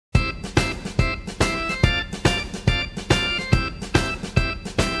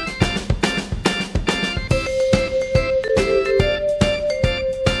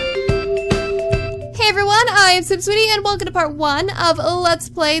I am simsweetie and welcome to part 1 of Let's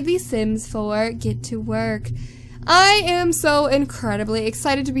Play The Sims 4 Get to Work. I am so incredibly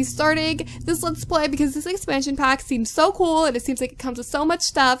excited to be starting this Let's Play because this expansion pack seems so cool and it seems like it comes with so much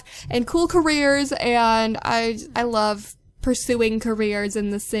stuff and cool careers, and I love pursuing careers in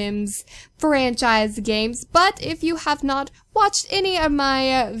the Sims franchise games. But if you have not watched any of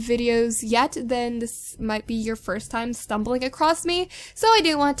my videos yet, then this might be your first time stumbling across me, so I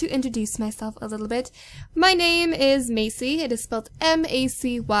do want to introduce myself a little bit. My name is Macy. It is spelled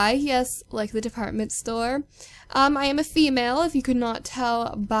M-A-C-Y, yes, like the department store. I am a female, if you could not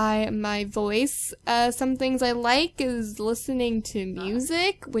tell by my voice. Some things I like is listening to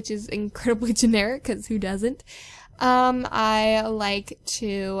music, which is incredibly generic, because who doesn't? I like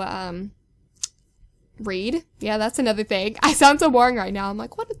to, read. Yeah, that's another thing. I sound so boring right now. I'm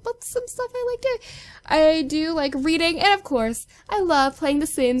like, what's some stuff I like to do? I do like reading, and of course, I love playing The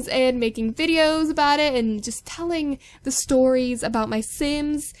Sims and making videos about it and just telling the stories about my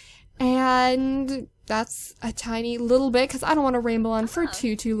Sims, and that's a tiny little bit, because I don't want to ramble on for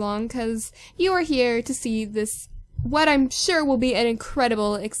too long, because you are here to see this, what I'm sure will be an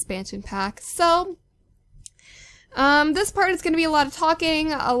incredible expansion pack. So, this part is going to be a lot of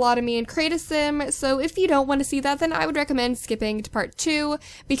talking, a lot of me and Create a Sim, so if you don't want to see that, then I would recommend skipping to part 2,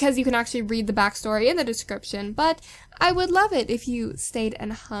 because you can actually read the backstory in the description, but I would love it if you stayed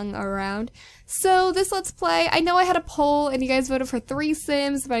and hung around. So this Let's Play, I know I had a poll and you guys voted for 3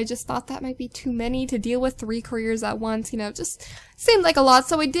 Sims, but I just thought that might be too many to deal with 3 careers at once, you know, it just seemed like a lot,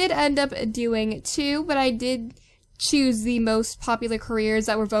 so I did end up doing 2, but I did choose the most popular careers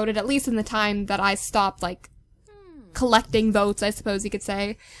that were voted, at least in the time that I stopped, like, collecting votes, I suppose you could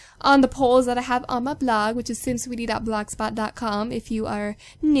say, on the polls that I have on my blog, which is simsweetie.blogspot.com if you are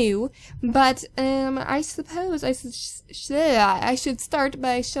new. But I suppose I should start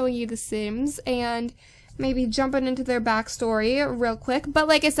by showing you the Sims and maybe jumping into their backstory real quick. But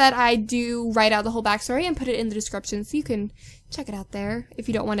like I said, I do write out the whole backstory and put it in the description, so you can check it out there if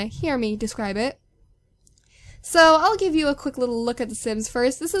you don't want to hear me describe it. So I'll give you a quick little look at the Sims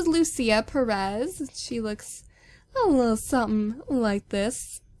first. This is Lucia Perez. She looks a little something like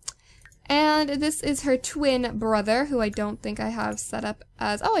this. And this is her twin brother, who I don't think I have set up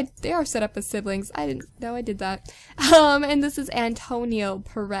as, they are set up as siblings. I didn't know I did that. And this is Antonio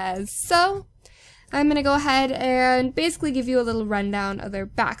Perez. So, I'm gonna go ahead and basically give you a little rundown of their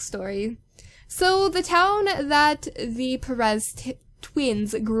backstory. So, the town that the Perez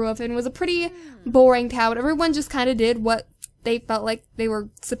twins grew up in was a pretty boring town. Everyone just kind of did what they felt like they were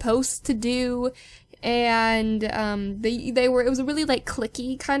supposed to do. And it was a really like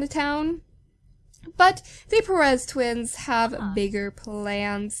cliquey kind of town. But the Perez twins have bigger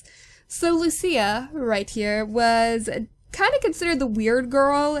plans. So Lucia, right here, was kind of considered the weird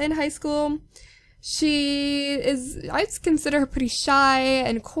girl in high school. I'd consider her pretty shy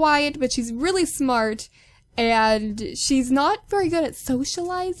and quiet, but she's really smart. And she's not very good at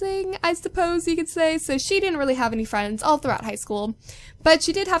socializing, I suppose you could say, so she didn't really have any friends all throughout high school. But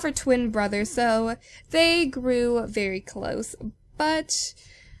she did have her twin brother, so they grew very close. But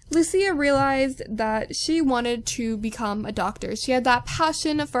Lucia realized that she wanted to become a doctor. She had that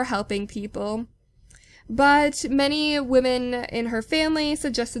passion for helping people. But many women in her family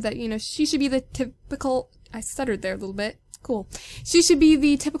suggested that, you know, she should be the typical... I stuttered there a little bit. Cool. She should be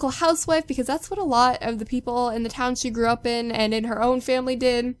the typical housewife, because that's what a lot of the people in the town she grew up in and in her own family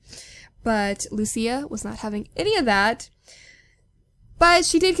did. But Lucia was not having any of that. But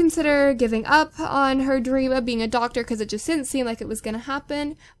she did consider giving up on her dream of being a doctor, because it just didn't seem like it was going to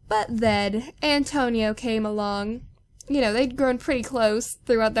happen. But then Antonio came along. You know, they'd grown pretty close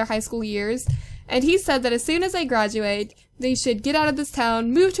throughout their high school years. And he said that as soon as they graduate, they should get out of this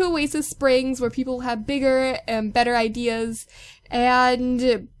town, move to Oasis Springs, where people have bigger and better ideas,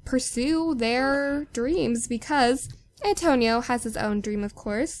 and pursue their dreams, because Antonio has his own dream, of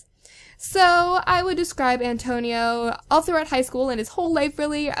course. So I would describe Antonio all throughout high school and his whole life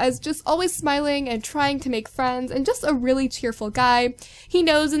really as just always smiling and trying to make friends, and just a really cheerful guy. He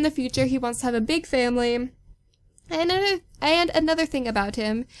knows in the future he wants to have a big family. And another thing about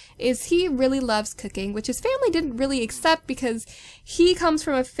him is he really loves cooking, which his family didn't really accept, because he comes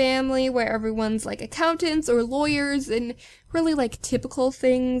from a family where everyone's like accountants or lawyers and really like typical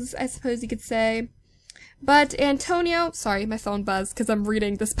things, I suppose you could say. But Antonio, sorry, my phone buzzed because I'm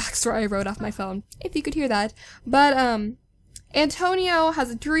reading this backstory I wrote off my phone, if you could hear that. But Antonio has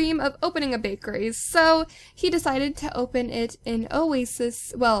a dream of opening a bakery, so he decided to open it in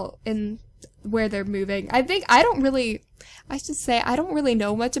Oasis, well, in where they're moving. I don't really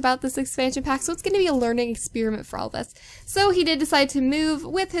know much about this expansion pack, so it's going to be a learning experiment for all of us. So he did decide to move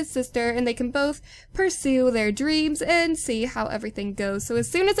with his sister, and they can both pursue their dreams and see how everything goes. So as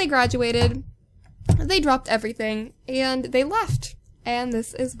soon as they graduated, they dropped everything and they left. And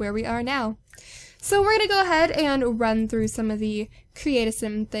this is where we are now. So we're going to go ahead and run through some of the Create a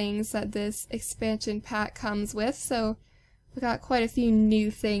Sim things that this expansion pack comes with. So we got quite a few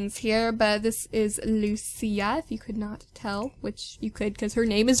new things here, but this is Lucia, if you could not tell, which you could because her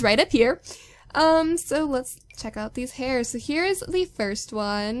name is right up here. So let's check out these hairs. So here's the first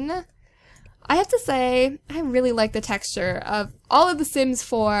one. I have to say, I really like the texture of all of the Sims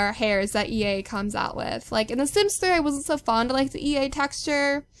 4 hairs that EA comes out with. Like, in the Sims 3, I wasn't so fond of, like, the EA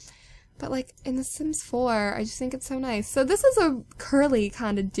texture, but, like, in the Sims 4, I just think it's so nice. So this is a curly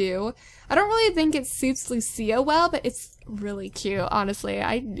kind of do. I don't really think it suits Lucia well, but it's really cute, honestly.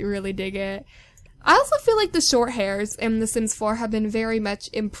 I really dig it. I also feel like the short hairs in the Sims 4 have been very much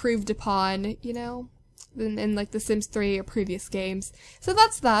improved upon, you know, in like the Sims 3 or previous games. So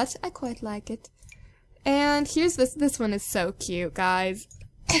that's that. I quite like it. And here's this. This one is so cute, guys.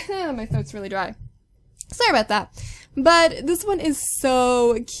 My throat's really dry. Sorry about that. But this one is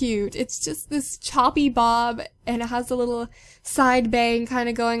so cute. It's just this choppy bob, and it has a little side bang kind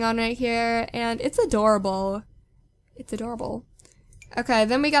of going on right here, and it's adorable. It's adorable. Okay,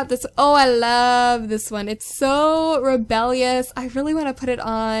 then we got this. Oh, I love this one. It's so rebellious. I really want to put it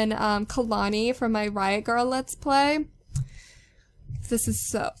on Kalani from my Riot Girl Let's Play. This is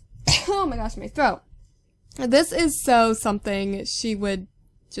so... oh my gosh, my throat. This is so something she would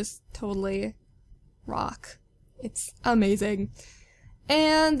just totally rock. It's amazing.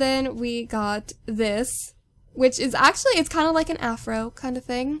 And then we got this, which is actually, it's kind of like an afro kind of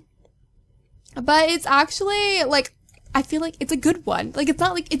thing. But it's actually, like, I feel like it's a good one. Like, it's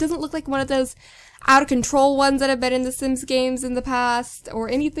not like, it doesn't look like one of those out of control ones that have been in the Sims games in the past or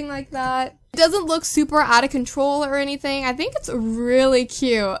anything like that. It doesn't look super out of control or anything. I think it's really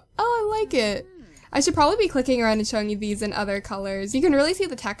cute. Oh, I like it. I should probably be clicking around and showing you these in other colors. You can really see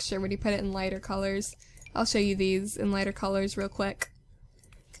the texture when you put it in lighter colors. I'll show you these in lighter colors real quick.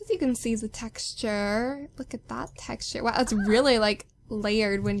 Because you can see the texture. Look at that texture. Wow, it's really like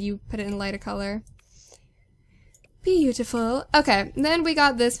layered when you put it in lighter color. Beautiful. Okay, then we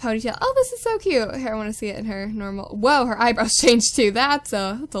got this ponytail. Oh, this is so cute. Here, I want to see it in her normal. Whoa, her eyebrows changed too. That's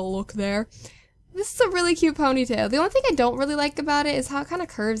a look there. This is a really cute ponytail. The only thing I don't really like about it is how it kind of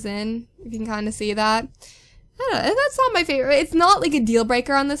curves in. You can kind of see that. I don't know, that's not my favorite. It's not like a deal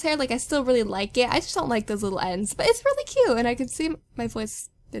breaker on this hair. Like, I still really like it. I just don't like those little ends. But it's really cute, and I can see my voice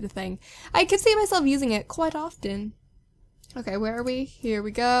did a thing. I could see myself using it quite often. Okay, where are we? Here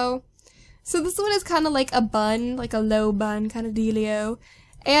we go. So this one is kind of like a bun, like a low bun kind of dealio.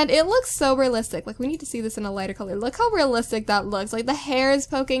 And it looks so realistic. Like, we need to see this in a lighter color. Look how realistic that looks. Like, the hair is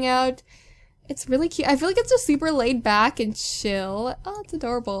poking out. It's really cute. I feel like it's just super laid back and chill. Oh, it's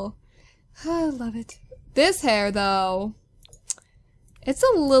adorable. Oh, I love it. This hair, though, it's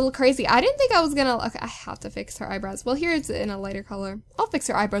a little crazy. I didn't think I was gonna... Okay, I have to fix her eyebrows. Well, here it's in a lighter color. I'll fix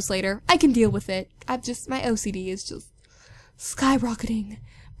her eyebrows later. I can deal with it. My OCD is just skyrocketing.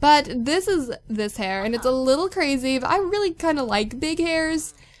 But this is this hair, and it's a little crazy, but I really kind of like big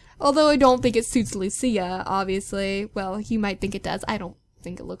hairs. Although I don't think it suits Lucia, obviously. Well, you might think it does. I don't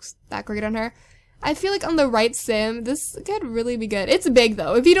think it looks that great on her. I feel like on the right sim, this could really be good. It's big,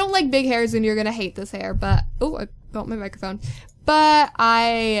 though. If you don't like big hairs, then you're gonna hate this hair, but... Oh, I bumped my microphone. But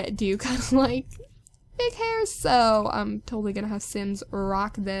I do kind of like big hairs, so I'm totally gonna have Sims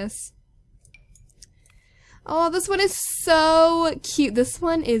rock this. Oh, this one is so cute. This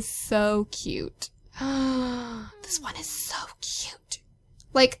one is so cute. This one is so cute.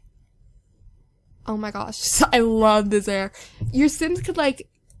 Like, oh my gosh, I love this hair. Your Sims could, like,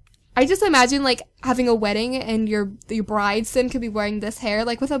 I just imagine, like, having a wedding and your bride Sim could be wearing this hair,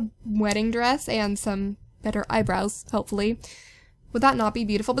 like, with a wedding dress and some better eyebrows, hopefully. Would that not be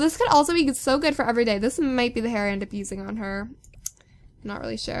beautiful? But this could also be so good for every day. This might be the hair I end up using on her. Not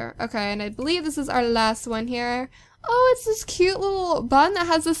really sure. Okay, and I believe this is our last one here. Oh, it's this cute little bun that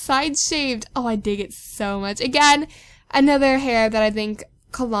has the sides shaved. Oh, I dig it so much. Again, another hair that I think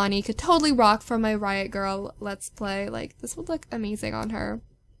Kalani could totally rock from my Riot Girl Let's Play. Like, this would look amazing on her.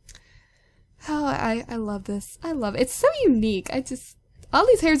 Oh, I love this. I love it. It's so unique. All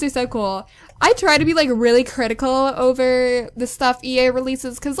these hairs are so cool. I try to be, like, really critical over the stuff EA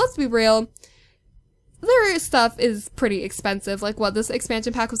releases, because let's be real, their stuff is pretty expensive. Like, what, this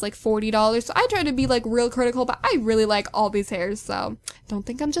expansion pack was like $40, so I try to be, like, real critical, but I really like all these hairs, so don't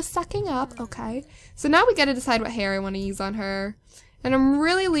think I'm just sucking up, okay? So now we gotta decide what hair I want to use on her. And I'm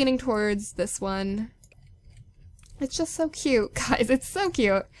really leaning towards this one. It's just so cute, guys. It's so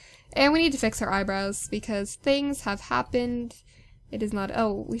cute. And we need to fix her eyebrows because things have happened. It is not...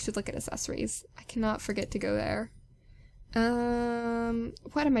 Oh, we should look at accessories. I cannot forget to go there.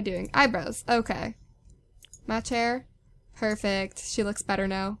 What am I doing? Eyebrows. Okay. Match hair. Perfect. She looks better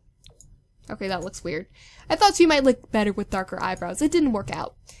now. Okay, that looks weird. I thought she might look better with darker eyebrows. It didn't work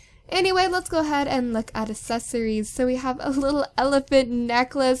out. Anyway, let's go ahead and look at accessories. So we have a little elephant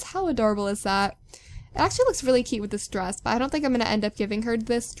necklace. How adorable is that? It actually looks really cute with this dress, but I don't think I'm going to end up giving her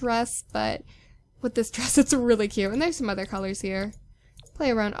this dress, but with this dress it's really cute. And there's some other colors here.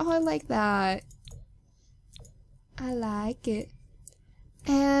 Play around. Oh, I like that. I like it.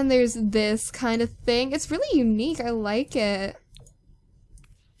 And there's this kind of thing. It's really unique. I like it.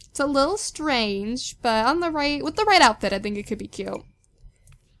 It's a little strange, but with the right outfit, I think it could be cute.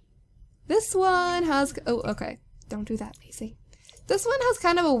 This one has, oh, okay. Don't do that, Macy. This one has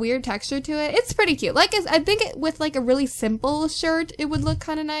kind of a weird texture to it. It's pretty cute. Like, I think with like a really simple shirt, it would look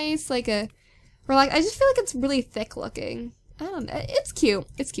kind of nice. Like I just feel like it's really thick looking. I don't know. It's cute.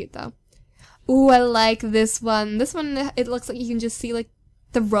 It's cute though. Ooh, I like this one. This one, it looks like you can just see like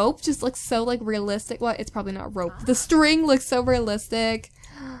the rope just looks so like realistic. Well, it's probably not rope. The string looks so realistic.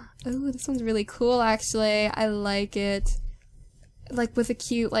 Ooh, this one's really cool actually. I like it. Like with a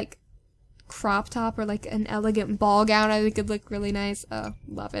cute like crop top or like an elegant ball gown, I think it'd look really nice. Oh,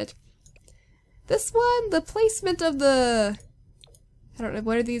 love it. This one, the placement of the, I don't know,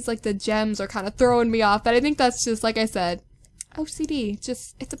 what are these, like the gems are kind of throwing me off, but I think that's just, like I said, OCD,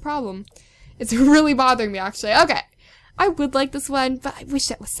 just, it's a problem. It's really bothering me actually. Okay, I would like this one, but I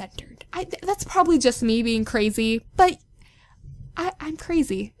wish it was centered. That's probably just me being crazy, but I'm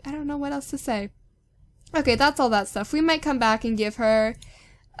crazy. I don't know what else to say. Okay, that's all that stuff. We might come back and give her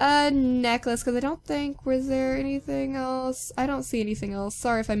a necklace, because I don't think, was there anything else? I don't see anything else.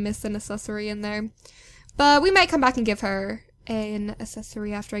 Sorry if I missed an accessory in there. But we might come back and give her an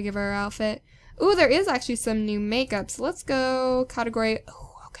accessory after I give her her outfit. Ooh, there is actually some new makeup. So let's go category.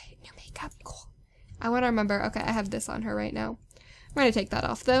 Oh, okay, new makeup. Cool. I want to remember. Okay, I have this on her right now. I'm going to take that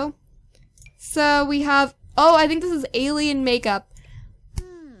off, though. So we have, oh, I think this is alien makeup.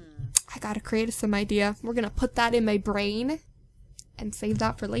 I got to create some idea. We're going to put that in my brain and save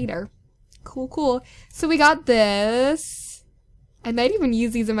that for later. Cool, cool. So we got this. I might even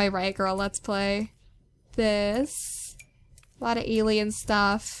use these in my Riot Girl Let's Play. This. A lot of alien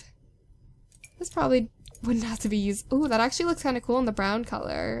stuff. This probably wouldn't have to be used. Ooh, that actually looks kind of cool in the brown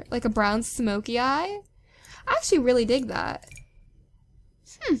color. Like a brown smoky eye. I actually really dig that.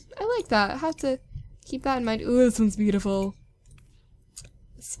 I like that. I have to keep that in mind. Ooh, this one's beautiful.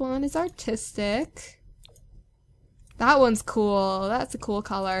 This one is artistic. That one's cool. That's a cool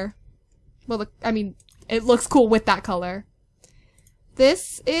color. Well, look, I mean, it looks cool with that color.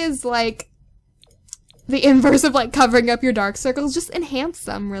 This is like the inverse of like covering up your dark circles. Just enhance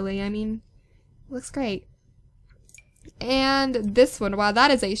them, really. I mean, it looks great. And this one, wow,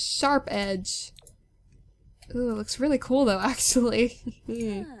 that is a sharp edge. Ooh, it looks really cool though, actually.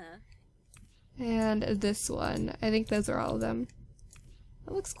 And this one. I think those are all of them.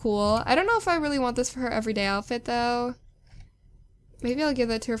 That looks cool. I don't know if I really want this for her everyday outfit though. Maybe I'll give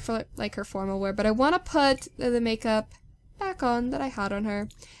that to her for like her formal wear, but I want to put the makeup back on that I had on her.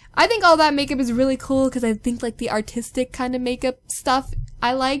 I think all that makeup is really cool because I think like the artistic kind of makeup stuff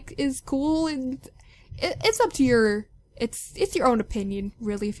I like is cool, and it's up to your, it's your own opinion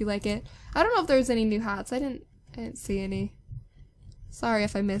really if you like it. I don't know if there's any new hats. I didn't see any. Sorry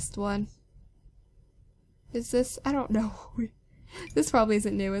if I missed one. Is this, I don't know. This probably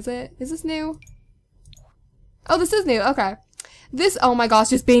isn't new, is it? Is this new? Oh, this is new. Okay. This, oh my gosh,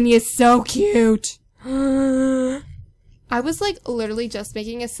 this beanie is so cute. I was like literally just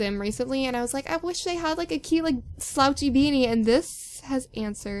making a sim recently and I was like, I wish they had like a cute like slouchy beanie, and this has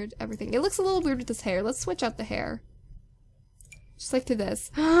answered everything. It looks a little weird with this hair. Let's switch out the hair. Just like to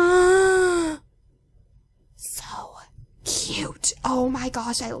this. So cute. Oh my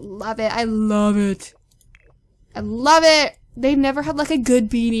gosh, I love it. I love it. I love it. They've never had like a good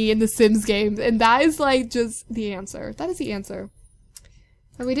beanie in the Sims games, and that is like just the answer. That is the answer.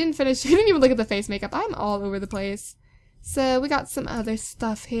 And we didn't finish. We didn't even look at the face makeup. I'm all over the place. So we got some other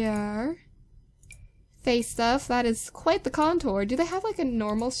stuff here. Face stuff. That is quite the contour. Do they have like a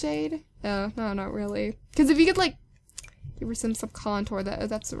normal shade? Oh, no, not really. Because if you could like give her some contour,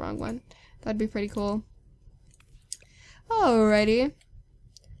 that's the wrong one. That'd be pretty cool. Alrighty.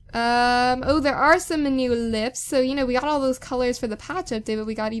 Oh, there are some new lips. So, you know, we got all those colors for the patch update, but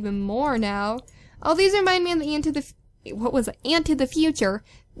we got even more now. Oh, these remind me of the Into the Future.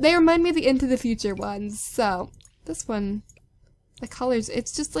 They remind me of the Into the Future ones. So, this one The colors,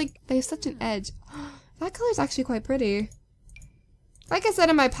 it's just like, they have such an edge. That color's actually quite pretty. Like I said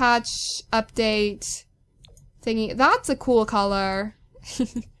in my patch update thingy, that's a cool color.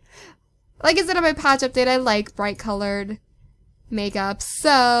 Like I said in my patch update, I like bright colored makeup.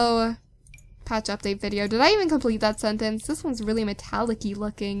 So, patch update video. Did I even complete that sentence? This one's really metallic-y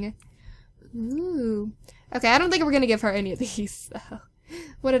looking. Ooh. Okay, I don't think we're gonna give her any of these. So.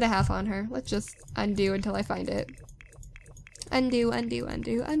 What did I have on her? Let's just undo until I find it. Undo, undo,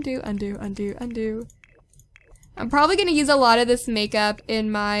 undo, undo, undo, undo, undo. I'm probably gonna use a lot of this makeup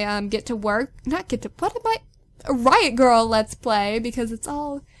in my get to work. Not get to, what am I? Riot Girl Let's Play, because it's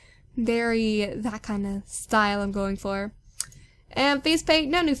all very that kind of style I'm going for. And face paint,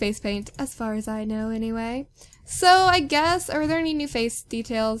 no new face paint, as far as I know anyway. So I guess, are there any new face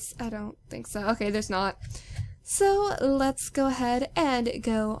details? I don't think so. Okay, there's not. So let's go ahead and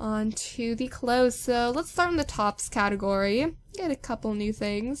go on to the clothes. So let's start in the tops category. Get a couple new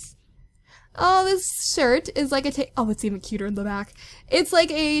things. Oh, this shirt is like a oh, it's even cuter in the back. It's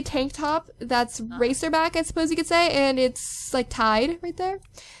like a tank top that's racer back, I suppose you could say, and it's like tied right there.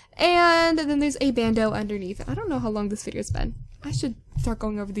 And then there's a bandeau underneath. I don't know how long this video's been. I should start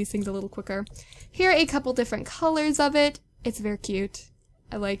going over these things a little quicker. Here are a couple different colors of it. It's very cute.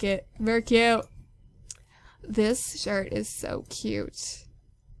 I like it. Very cute. This shirt is so cute.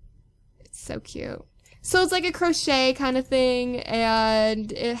 It's so cute. So it's like a crochet kind of thing,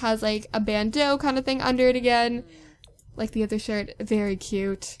 and it has like a bandeau kind of thing under it again. Like the other shirt. Very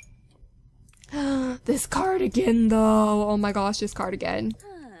cute. This cardigan though. Oh my gosh, this cardigan.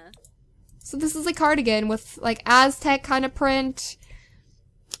 So this is a cardigan with like Aztec kind of print.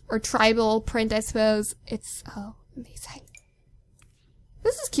 Or tribal print, I suppose. It's, oh, amazing.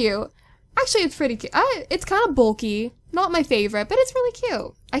 This is cute. Actually, it's pretty cute. It's kind of bulky. Not my favorite, but it's really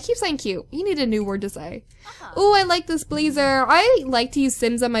cute. I keep saying cute. You need a new word to say. Oh, I like this blazer. I like to use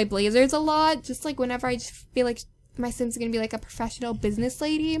Sims on my blazers a lot. Just like whenever I just feel like my Sim's gonna be like a professional business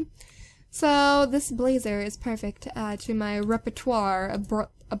lady. So this blazer is perfect to add to my repertoire of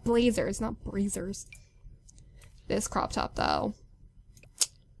blazers, not blazers. This crop top though.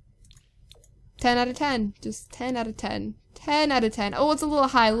 10 out of 10. Just 10 out of 10. 10 out of 10. Oh, it's a little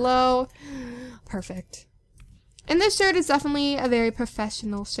high-low. Perfect. And this shirt is definitely a very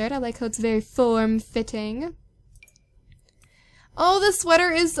professional shirt. I like how it's very form-fitting. Oh, the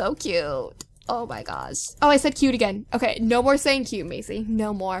sweater is so cute. Oh my gosh. Oh, I said cute again. Okay, no more saying cute, Macy.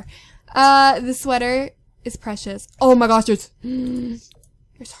 No more. The sweater is precious. Oh my gosh, there's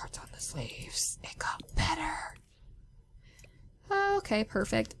hearts on the sleeves. It got better. Okay,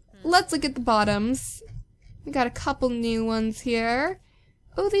 perfect. Let's look at the bottoms. We got a couple new ones here.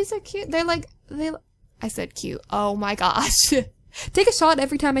 Oh, these are cute. They're like, I said cute. Oh my gosh. Take a shot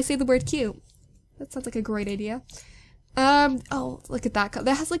every time I say the word cute. That sounds like a great idea. Oh, look at that.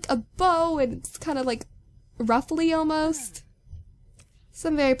 That has like a bow and it's kind of like ruffly almost.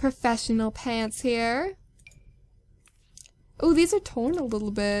 Some very professional pants here. Oh, these are torn a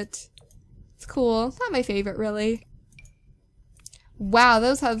little bit. It's cool. Not my favorite, really. Wow,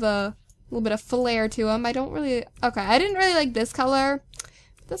 those have a little bit of flair to them. I don't really... Okay, I didn't really like this color.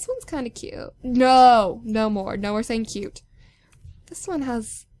 This one's kind of cute. No, no more. No, we're saying cute. This one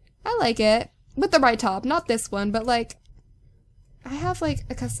has... I like it. With the right top. Not this one, but like... I have like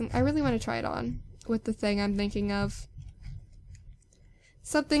a custom... I really want to try it on with the thing I'm thinking of.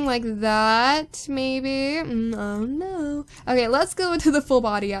 Something like that, maybe. Oh, no. Okay, let's go into the full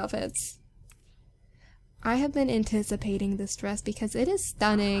body outfits. I have been anticipating this dress because it is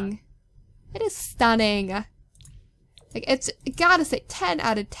stunning. It is stunning. Like, it's, gotta say, 10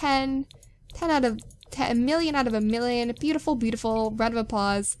 out of 10. 10 out of 10. A million out of a million. Beautiful, beautiful. Round of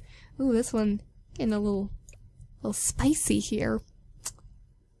applause. Ooh, this one getting a little spicy here.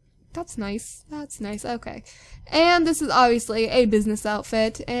 That's nice. That's nice. Okay. And this is obviously a business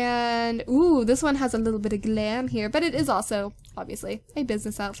outfit. And, ooh, this one has a little bit of glam here. But it is also, obviously, a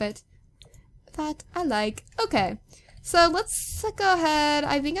business outfit that I like. Okay. So let's go ahead.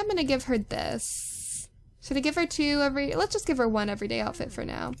 I think I'm going to give her this. Should I give her two every... Let's just give her one everyday outfit for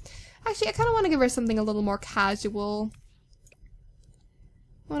now. Actually, I kind of want to give her something a little more casual.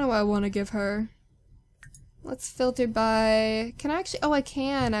 What do I want to give her? Let's filter by... Can I actually... Oh, I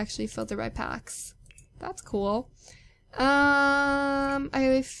can actually filter by packs. That's cool.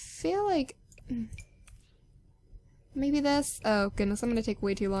 I feel like... Maybe this? Oh, goodness. I'm going to take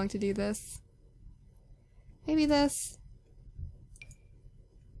way too long to do this. Maybe this.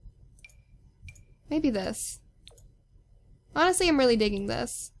 Maybe this. Honestly, I'm really digging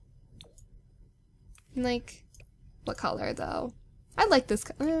this. Like, what color, though? I like this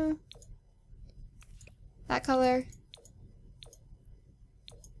color. That color.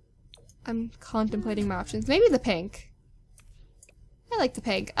 I'm contemplating my options. Maybe the pink. I like the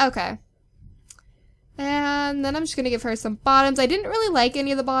pink. Okay. And then I'm just gonna give her some bottoms. I didn't really like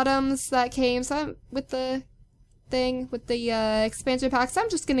any of the bottoms that came, so I'm with the thing, with the expansion pack, so I'm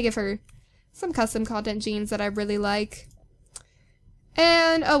just gonna give her some custom content jeans that I really like.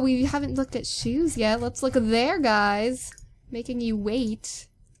 And, oh, we haven't looked at shoes yet. Let's look there, guys. Making you wait.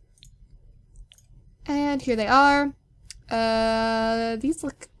 And here they are. These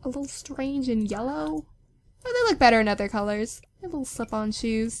look a little strange in yellow. Oh, they look better in other colors. They're little slip-on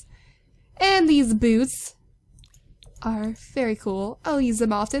shoes. And these boots are very cool. I'll use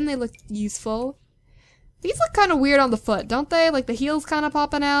them often. They look useful. These look kind of weird on the foot, don't they? Like the heels kind of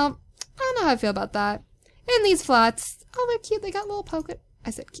popping out. I don't know how I feel about that. And these flats. Oh, they're cute. They got little polka.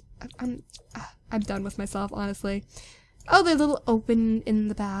 I said cute. I'm done with myself, honestly. Oh, they're a little open in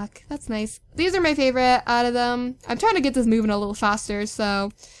the back. That's nice. These are my favorite out of them. I'm trying to get this moving a little faster,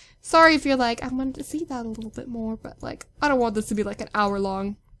 so sorry if you're like, I wanted to see that a little bit more, but like, I don't want this to be like an hour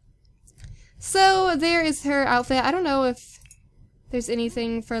long. So there is her outfit. I don't know if there's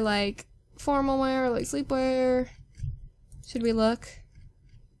anything for like formal wear or like sleepwear. Should we look?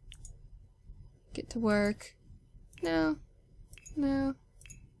 Get to work. No. No.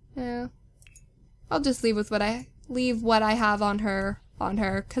 No. I'll just leave with what I have on her,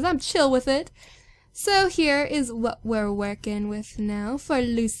 because I'm chill with it. So here is what we're working with now for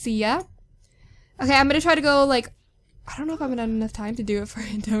Lucia. Okay, I'm gonna try to go like, I don't know if I'm gonna have enough time to do it for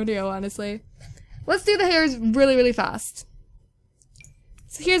Antonio, honestly. Let's do the hairs really, really fast.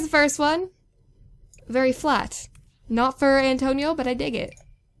 So here's the first one. Very flat. Not for Antonio, but I dig it.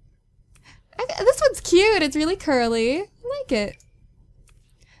 This one's cute. It's really curly. I like it.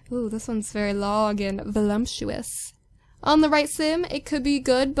 Ooh, this one's very long and voluptuous. On the right sim, it could be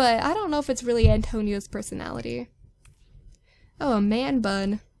good, but I don't know if it's really Antonio's personality. Oh, a man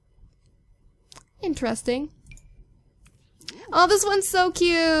bun. Interesting. Oh, this one's so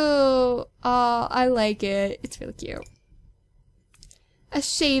cute. Oh, I like it. It's really cute. A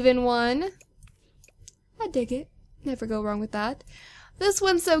shaven one. I dig it. Never go wrong with that. This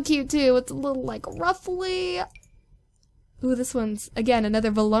one's so cute too. It's a little like ruffly. Ooh, this one's again another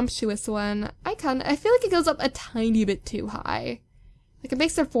voluptuous one. I feel like it goes up a tiny bit too high. Like it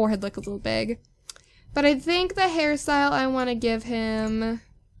makes their forehead look a little big. But I think the hairstyle I want to give him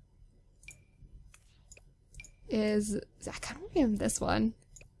is I kind of want to give him this one.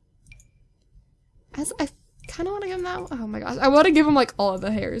 I kind of want to give him that one. Oh my gosh, I want to give him like all of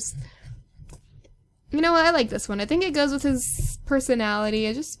the hairs. You know what? I like this one. I think it goes with his personality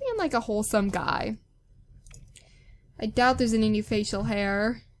and just being like a wholesome guy. I doubt there's any new facial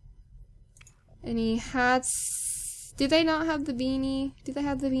hair. Any hats? Do they not have the beanie? Do they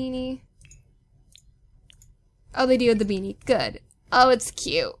have the beanie? Oh, they do have the beanie. Good. Oh, it's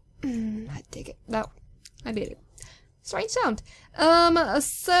cute. I dig it. No, I did it. Strange sound.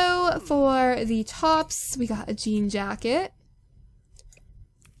 So for the tops, we got a jean jacket.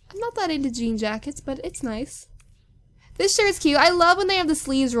 I'm not that into jean jackets, but it's nice. This shirt's cute. I love when they have the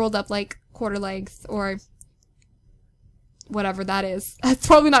sleeves rolled up like quarter length or whatever that is. It's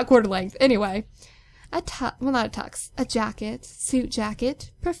probably not quarter length. Anyway, well, not a tux. A jacket, suit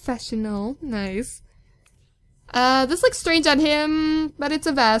jacket, professional, nice. This looks strange on him, but it's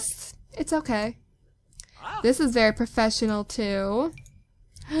a vest. It's okay. This is very professional too.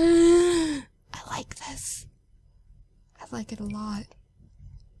 I like this. I like it a lot.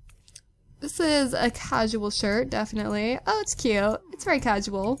 This is a casual shirt, definitely. Oh, it's cute. It's very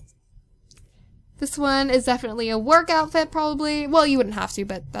casual. This one is definitely a work outfit, probably. Well, you wouldn't have to,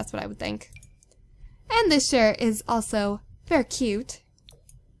 but that's what I would think. And this shirt is also very cute.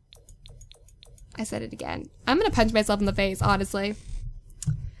 I said it again. I'm gonna punch myself in the face, honestly.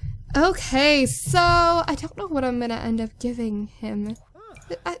 Okay, so I don't know what I'm gonna end up giving him.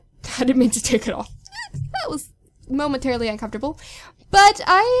 I didn't mean to take it off. That was momentarily uncomfortable. But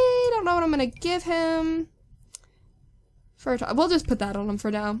I don't know what I'm gonna give him. We'll just put that on him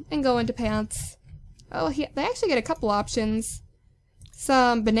for now and go into pants. Oh, they actually get a couple options.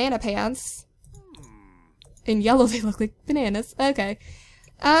 Some banana pants. In yellow, they look like bananas. Okay.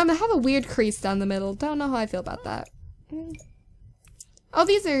 I have a weird crease down the middle. Don't know how I feel about that. Oh,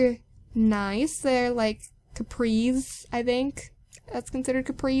 these are nice. They're like capris, I think. That's considered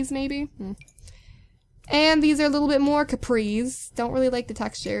capris, maybe. And these are a little bit more capris. Don't really like the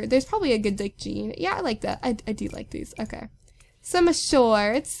texture. There's probably a good like jean. Yeah, I like that. I do like these. Okay. Some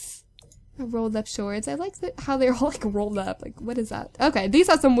shorts. Rolled up shorts. I like how they're all like rolled up. Like, what is that? Okay, these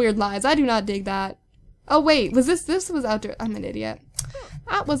have some weird lines. I do not dig that. Oh wait, was this was outdoor? I'm an idiot.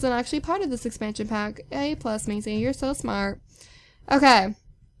 That wasn't actually part of this expansion pack. A plus, Macy. You're so smart. Okay.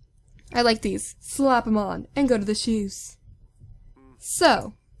 I like these. Slap them on and go to the shoes.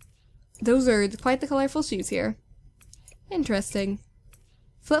 So, those are quite the colorful shoes here. Interesting.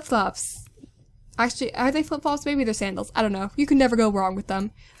 Flip-flops. Actually, are they flip-flops? Maybe they're sandals. I don't know. You can never go wrong with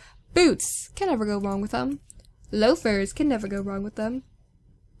them. Boots. Can never go wrong with them. Loafers. Can never go wrong with them.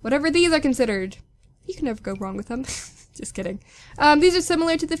 Whatever these are considered, you can never go wrong with them. Just kidding. These are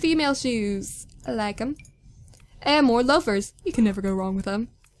similar to the female shoes. I like them. And more loafers. You can never go wrong with them.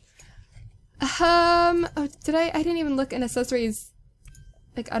 Oh, I didn't even look in accessories,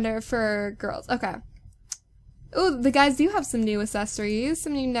 like, under for girls. Okay. Oh, the guys do have some new accessories.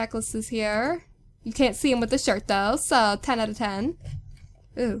 Some new necklaces here. You can't see them with the shirt, though, so 10 out of 10.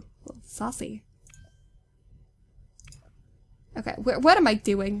 Ooh, a little saucy. Okay, what am I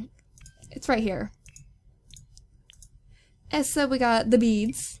doing? It's right here. And so we got the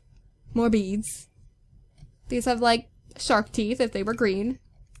beads. More beads. These have, like, shark teeth if they were green.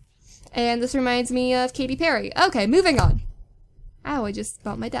 And this reminds me of Katy Perry. Okay, moving on. Ow, I just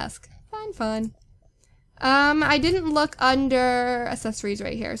bumped my desk. Fun, fun. I didn't look under accessories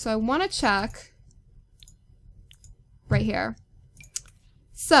right here, so I want to check right here.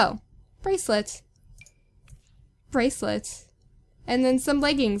 So, bracelet. Bracelet. And then some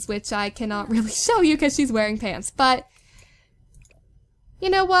leggings, which I cannot really show you because she's wearing pants. But, you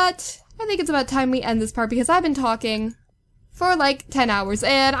know what? I think it's about time we end this part because I've been talking for like 10 hours,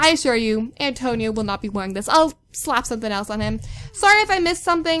 and I assure you, Antonio will not be wearing this. I'll slap something else on him. Sorry if I missed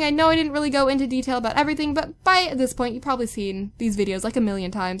something. I know I didn't really go into detail about everything, but by this point, you've probably seen these videos like a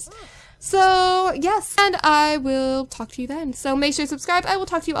million times. So, yes, and I will talk to you then. So make sure to subscribe. I will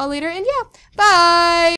talk to you all later, and yeah, bye!